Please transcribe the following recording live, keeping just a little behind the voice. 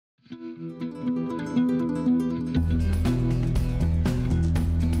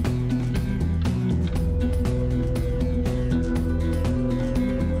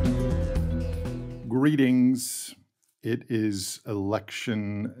Greetings. It is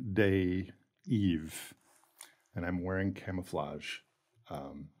election day eve, and I'm wearing camouflage.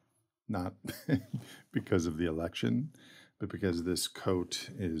 Not because of the election, but because this coat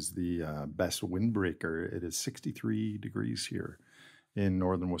is the best windbreaker. It is 63 degrees here in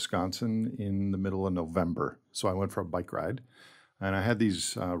northern Wisconsin in the middle of November. So I went for a bike ride, and I had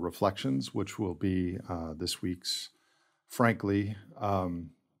these reflections, which will be this week's. Frankly,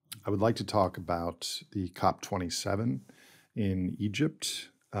 I would like to talk about the COP27 in Egypt,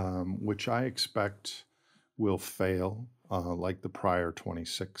 which I expect will fail like the prior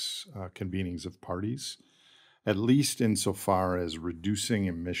 26 convenings of parties, at least insofar as reducing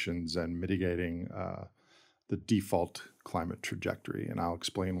emissions and mitigating the default climate trajectory. And I'll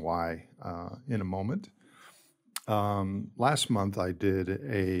explain why in a moment. Last month, I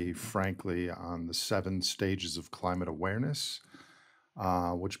did frankly, on the 7 stages of climate awareness,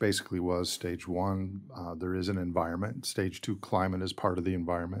 which basically was stage 1, there is an environment. Stage 2, climate is part of the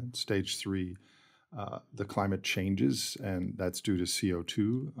environment. Stage 3, the climate changes, and that's due to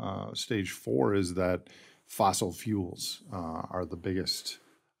CO2. Stage 4 is that fossil fuels are the biggest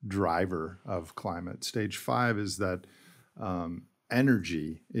driver of climate. Stage 5 is that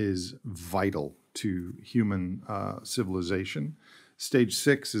energy is vital to human civilization. Stage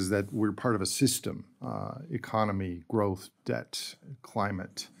 6 is that we're part of a system, economy, growth, debt,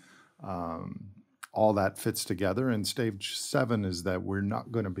 climate, all that fits together. And stage 7 is that we're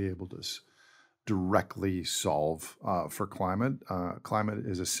not going to be able to directly solve for climate. Climate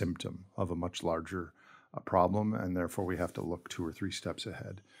is a symptom of a much larger problem, and therefore we have to look 2 or 3 steps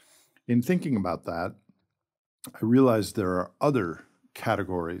ahead. In thinking about that, I realized there are other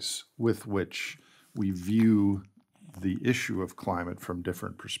categories with which we view the issue of climate from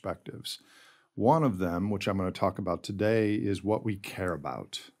different perspectives. One of them, which I'm going to talk about today, is what we care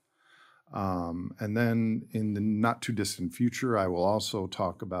about. And then in the not too distant future, I will also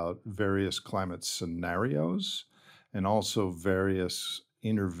talk about various climate scenarios and also various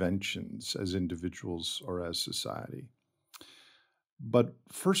interventions as individuals or as society. But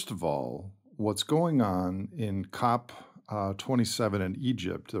first of all, what's going on in COP27 in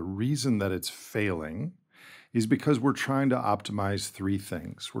Egypt, the reason that it's failing is because we're trying to optimize 3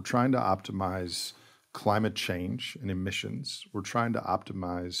 things. We're trying to optimize climate change and emissions. We're trying to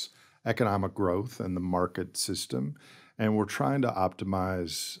optimize economic growth and the market system. And we're trying to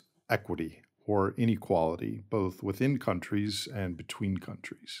optimize equity or inequality, both within countries and between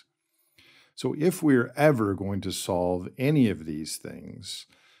countries. So if we're ever going to solve any of these things,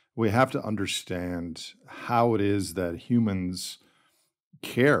 we have to understand how it is that humans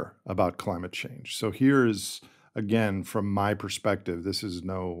care about climate change. So here is, again, from my perspective, this is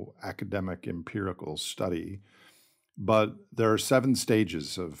no academic empirical study, but there are 7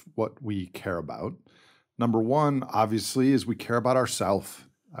 stages of what we care about. Number 1, obviously, is we care about ourselves.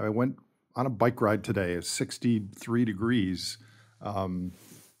 I went on a bike ride today. It's 63 degrees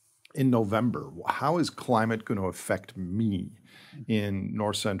in November. How is climate going to affect me in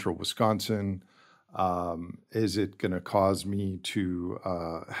north central Wisconsin? Is it going to cause me to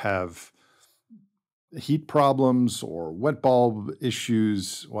have heat problems or wet bulb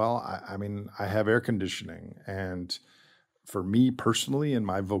issues? Well, I mean, I have air conditioning. And for me personally, in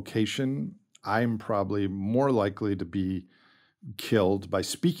my vocation, I'm probably more likely to be killed by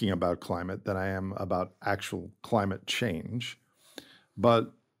speaking about climate than I am about actual climate change.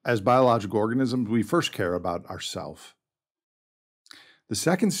 But as biological organisms, we first care about ourselves. The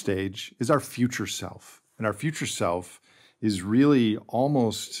second stage is our future self. And our future self is really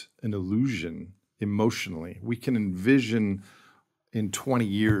almost an illusion emotionally. We can envision in 20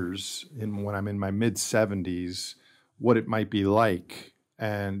 years, when I'm in my mid-70s, what it might be like.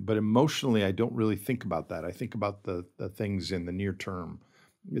 But emotionally, I don't really think about that. I think about the things in the near term,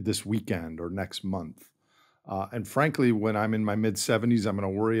 this weekend or next month. And frankly, when I'm in my mid-70s, I'm going to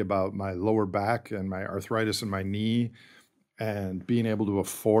worry about my lower back and my arthritis in my knee and being able to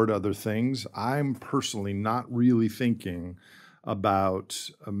afford other things. I'm personally not really thinking about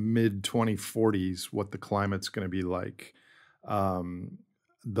mid-2040s, what the climate's going to be like,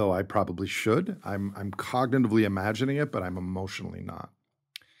 though I probably should. I'm cognitively imagining it, but I'm emotionally not.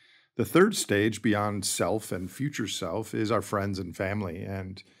 The third stage beyond self and future self is our friends and family.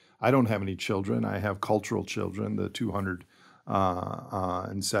 And I don't have any children. I have cultural children, the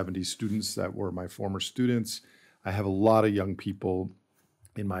 270 students that were my former students. I have a lot of young people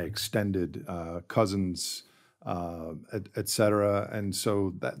in my extended cousins, et cetera. And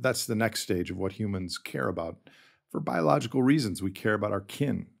so that's the next stage of what humans care about. For biological reasons, we care about our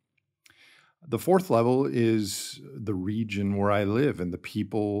kin. The fourth level is the region where I live and the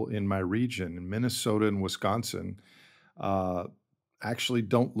people in my region. In Minnesota and Wisconsin, uh, actually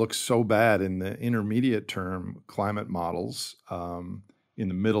don't look so bad in the intermediate term climate models, in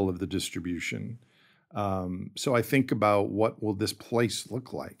the middle of the distribution. So I think about what will this place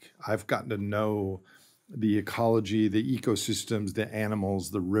look like? I've gotten to know the ecology, the ecosystems, the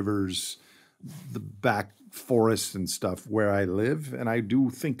animals, the rivers, the back forests and stuff where I live. And I do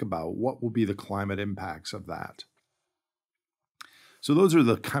think about what will be the climate impacts of that. So those are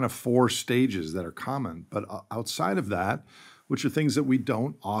the kind of four stages that are common. But outside of that, which are things that we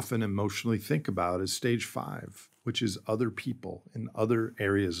don't often emotionally think about, is stage 5, which is other people in other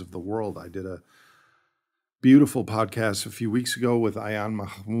areas of the world. I did a beautiful podcast a few weeks ago with Ayan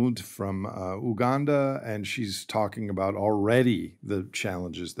Mahmoud from Uganda, and she's talking about already the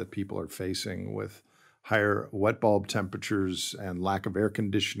challenges that people are facing with higher wet bulb temperatures and lack of air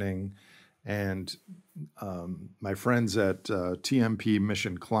conditioning. And my friends at TMP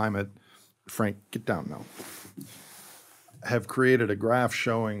Mission Climate, Frank, get down now, have created a graph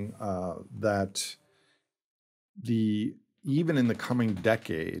showing that even in the coming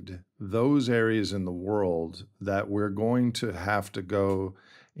decade, those areas in the world that we're going to have to go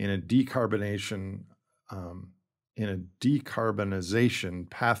in a decarbonization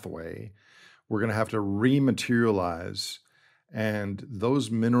pathway, we're going to have to rematerialize, and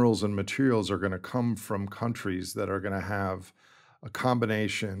those minerals and materials are going to come from countries that are going to have a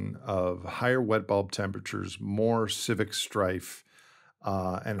combination of higher wet bulb temperatures, more civic strife,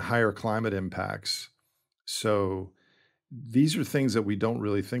 and higher climate impacts. So these are things that we don't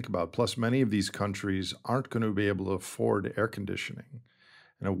really think about. Plus, many of these countries aren't going to be able to afford air conditioning.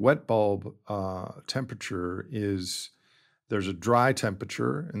 And a wet bulb temperature is, there's a dry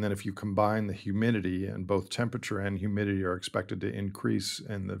temperature, and then if you combine the humidity, and both temperature and humidity are expected to increase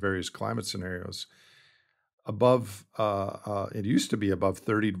in the various climate scenarios, it used to be above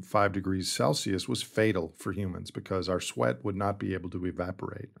 35 degrees Celsius was fatal for humans because our sweat would not be able to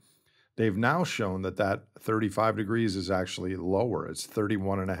evaporate. They've now shown that 35 degrees is actually lower. It's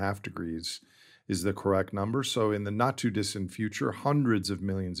 31.5 degrees is the correct number. So in the not too distant future, hundreds of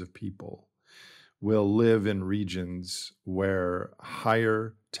millions of people will live in regions where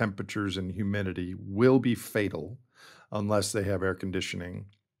higher temperatures and humidity will be fatal unless they have air conditioning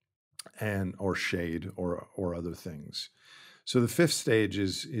or shade or other things. So the fifth stage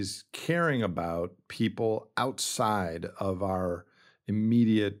is caring about people outside of our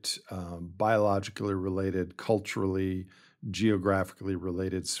immediate biologically related, culturally, geographically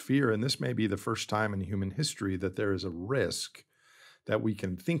related sphere. And this may be the first time in human history that there is a risk that we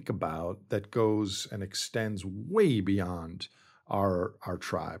can think about that goes and extends way beyond our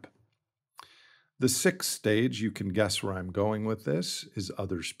tribe. The sixth stage, you can guess where I'm going with this, is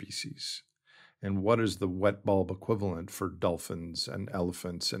other species. And what is the wet bulb equivalent for dolphins and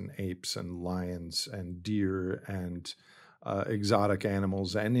elephants and apes and lions and deer and exotic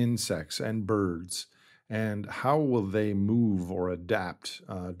animals and insects and birds? And how will they move or adapt?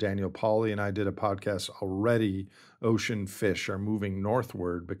 Daniel Pauly and I did a podcast already. Ocean fish are moving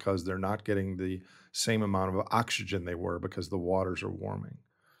northward because they're not getting the same amount of oxygen they were because the waters are warming.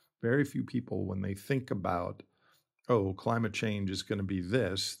 Very few people, when they think about, oh, climate change is going to be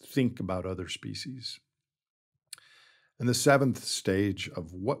this, think about other species. And the seventh stage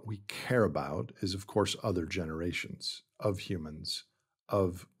of what we care about is, of course, other generations of humans,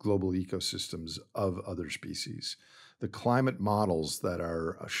 of global ecosystems, of other species. The climate models that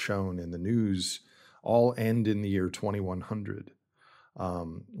are shown in the news all end in the year 2100.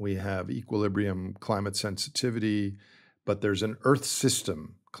 We have equilibrium climate sensitivity, but there's an Earth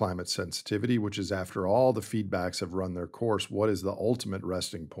system climate sensitivity, which is, after all the feedbacks have run their course, what is the ultimate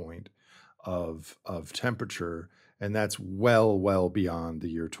resting point of temperature? And that's well beyond the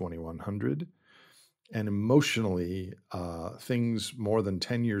year 2100. And emotionally, things more than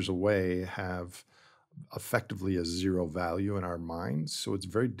 10 years away have effectively a zero value in our minds. So it's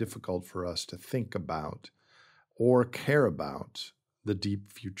very difficult for us to think about or care about the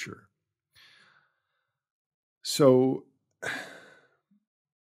deep future. So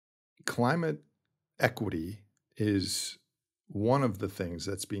climate equity is one of the things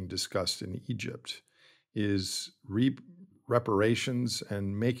that's being discussed in Egypt, is reparations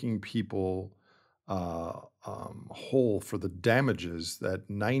and making people whole for the damages that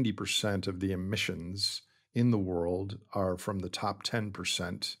 90% of the emissions in the world are from the top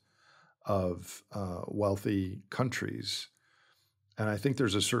 10% of wealthy countries. And I think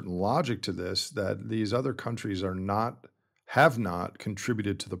there's a certain logic to this, that these other countries have not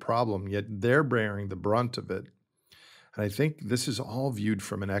contributed to the problem, yet they're bearing the brunt of it. And I think this is all viewed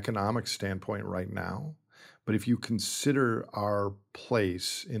from an economic standpoint right now. But if you consider our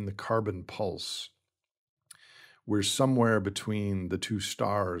place in the carbon pulse, we're somewhere between the two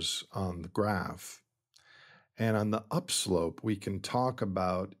stars on the graph. And on the upslope, we can talk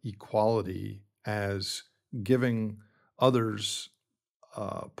about equality as giving others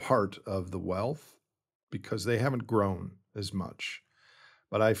part of the wealth because they haven't grown as much.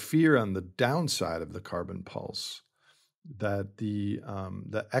 But I fear on the downside of the carbon pulse that the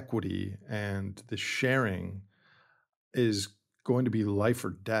equity and the sharing is going to be life or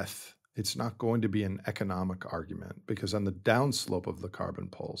death. It's not going to be an economic argument because on the downslope of the carbon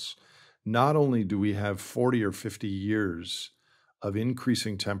pulse, not only do we have 40 or 50 years of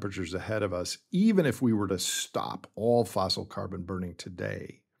increasing temperatures ahead of us, even if we were to stop all fossil carbon burning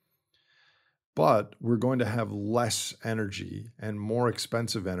today, but we're going to have less energy and more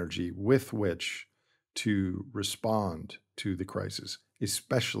expensive energy with which to respond to the crisis,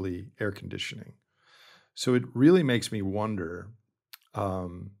 especially air conditioning. So it really makes me wonder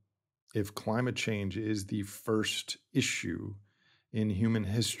if climate change is the first issue in human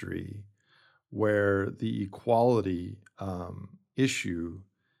history where the equality issue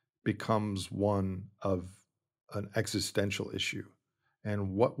becomes one of an existential issue,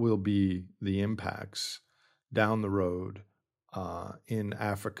 and what will be the impacts down the road in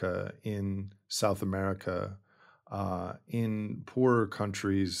Africa, in South America, in poorer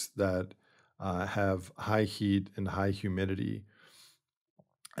countries that have high heat and high humidity.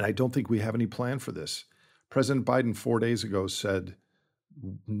 And I don't think we have any plan for this. President Biden 4 days ago said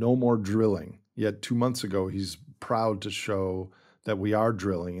no more drilling. Yet 2 months ago, he's proud to show that we are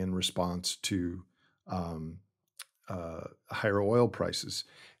drilling in response to higher oil prices.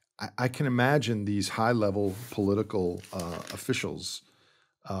 I can imagine these high-level political officials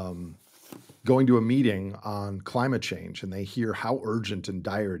going to a meeting on climate change and they hear how urgent and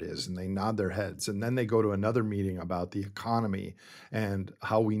dire it is and they nod their heads. And then they go to another meeting about the economy and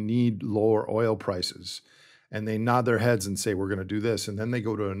how we need lower oil prices. And they nod their heads and say, we're going to do this. And then they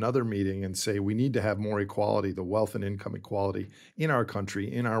go to another meeting and say, we need to have more equality. The wealth and income equality in our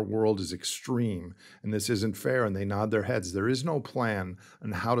country, in our world is extreme. And this isn't fair. And they nod their heads. There is no plan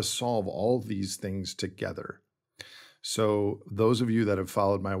on how to solve all of these things together. So those of you that have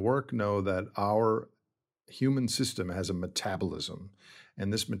followed my work know that our human system has a metabolism,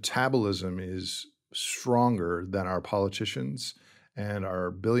 and this metabolism is stronger than our politicians and our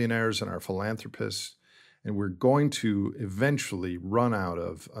billionaires and our philanthropists. And we're going to eventually run out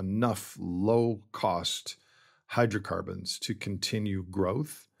of enough low-cost hydrocarbons to continue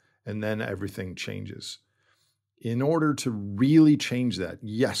growth, and then everything changes. In order to really change that,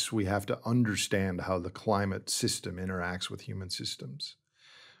 yes, we have to understand how the climate system interacts with human systems.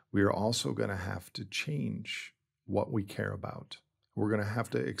 We are also going to have to change what we care about. We're going to have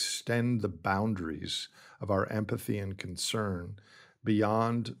to extend the boundaries of our empathy and concern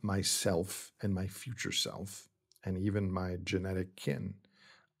beyond myself and my future self, and even my genetic kin.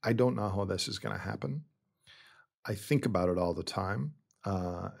 I don't know how this is going to happen. I think about it all the time.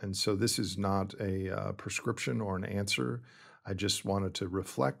 And so this is not a prescription or an answer. I just wanted to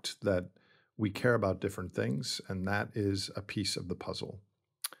reflect that we care about different things, and that is a piece of the puzzle.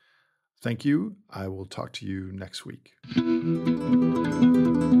 Thank you. I will talk to you next week.